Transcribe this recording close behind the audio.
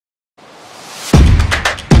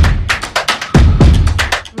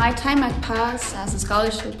My time at PAS as a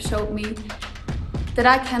scholarship showed me that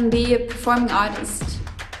I can be a performing artist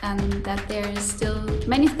and that there is still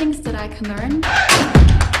many things that I can learn.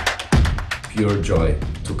 Pure joy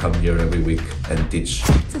to come here every week and teach.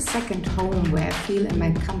 It's a second home where I feel in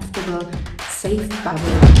my comfortable, safe bubble.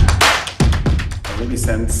 A really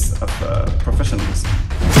sense of professionalism.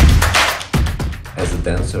 As a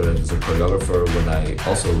dancer and as a choreographer, when I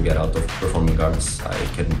also get out of performing arts, I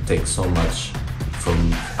can take so much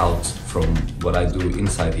from what I do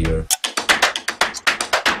inside here.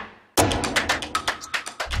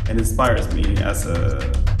 It inspires me as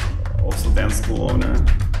a also dance school owner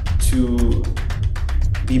to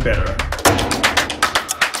be better.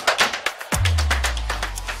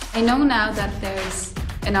 I know now that there's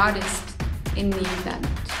an artist in me that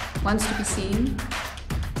wants to be seen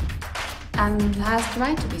and has the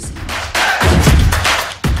right to be seen.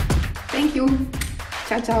 Thank you.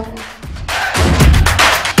 Ciao, ciao.